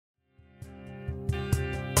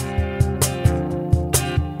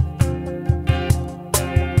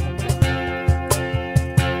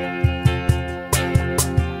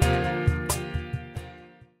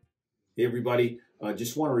Hey everybody,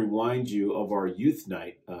 just want to remind you of our youth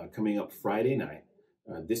night coming up Friday night,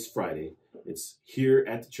 this Friday. It's here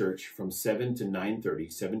at the church from 7 to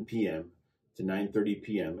 9:30, 7 p.m. to 9:30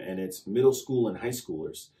 p.m. and it's middle school and high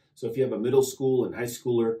schoolers. So if you have a middle school and high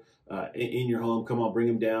schooler in your home, come on, bring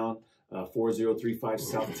them down. 4035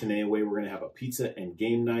 South Tenaya Way. We're going to have a pizza and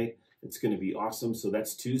game night. It's going to be awesome. So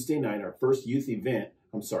that's Tuesday night, our first youth event.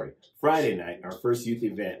 Friday night, our first youth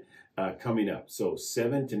event coming up. So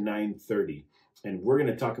 7 to 9:30. And we're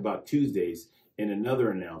going to talk about Tuesdays in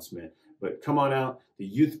another announcement. But come on out. The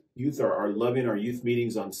youth are loving our youth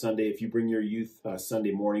meetings on Sunday. If you bring your youth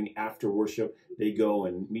Sunday morning after worship, they go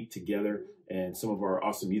and meet together. And some of our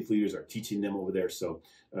awesome youth leaders are teaching them over there. So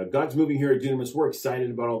God's moving here at Dunamis. We're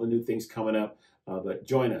excited about all the new things coming up. But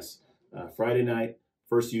join us Friday night,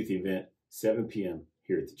 first youth event, 7 p.m.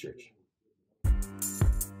 here at the church.